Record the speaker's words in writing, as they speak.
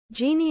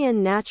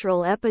Geniune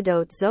Natural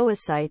Epidote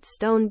Zoisite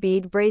Stone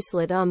Bead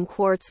Bracelet Homme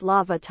Quartz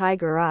Lava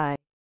Tiger Eye.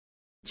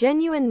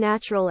 Geniune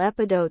Natural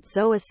Epidote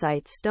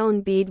Zoisite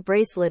Stone Bead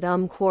Bracelet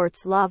Homme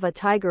Quartz Lava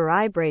Tiger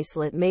Eye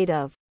Bracelet made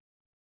of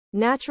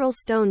natural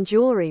stone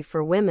jewelry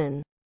for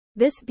women.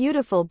 This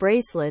beautiful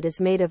bracelet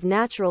is made of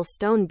natural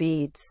stone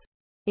beads,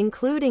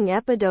 including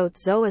epidote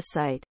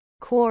zoisite,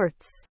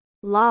 quartz,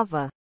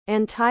 lava,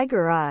 and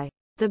tiger eye.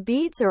 The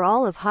beads are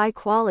all of high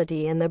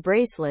quality and the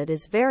bracelet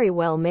is very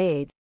well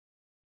made.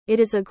 It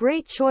is a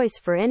great choice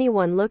for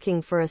anyone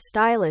looking for a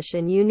stylish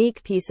and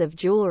unique piece of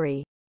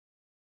jewelry.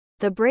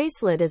 The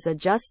bracelet is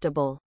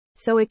adjustable,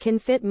 so it can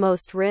fit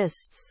most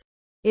wrists.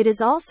 It is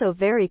also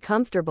very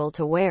comfortable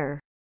to wear,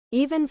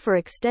 even for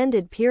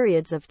extended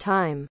periods of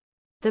time.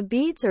 The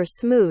beads are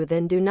smooth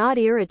and do not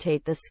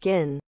irritate the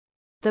skin.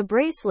 The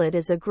bracelet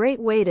is a great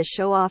way to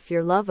show off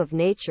your love of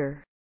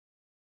nature.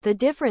 The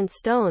different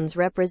stones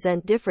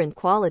represent different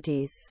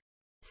qualities,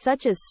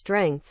 such as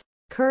strength,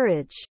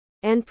 courage,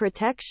 and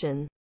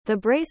protection. The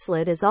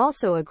bracelet is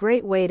also a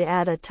great way to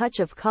add a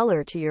touch of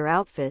color to your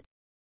outfit.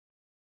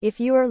 If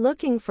you are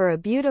looking for a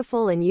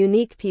beautiful and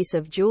unique piece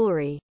of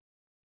jewelry,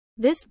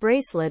 this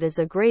bracelet is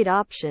a great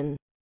option.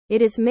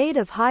 It is made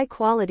of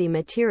high-quality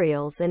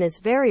materials and is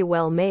very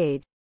well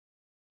made.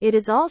 It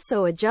is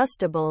also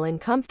adjustable and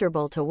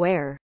comfortable to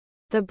wear.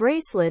 The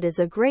bracelet is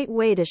a great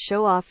way to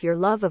show off your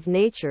love of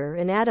nature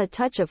and add a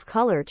touch of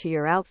color to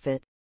your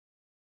outfit.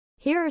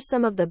 Here are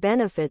some of the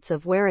benefits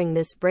of wearing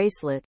this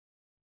bracelet.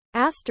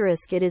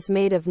 It is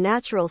made of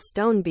natural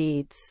stone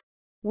beads,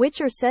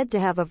 which are said to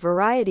have a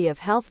variety of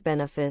health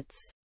benefits.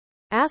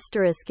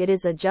 It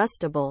is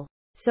adjustable,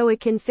 so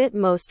it can fit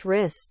most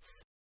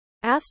wrists.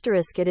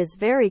 It is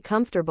very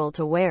comfortable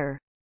to wear,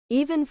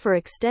 even for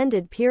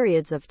extended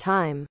periods of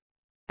time.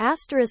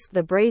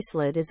 The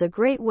bracelet is a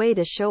great way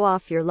to show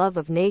off your love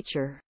of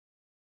nature.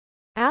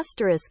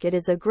 It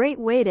is a great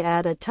way to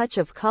add a touch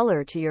of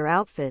color to your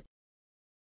outfit.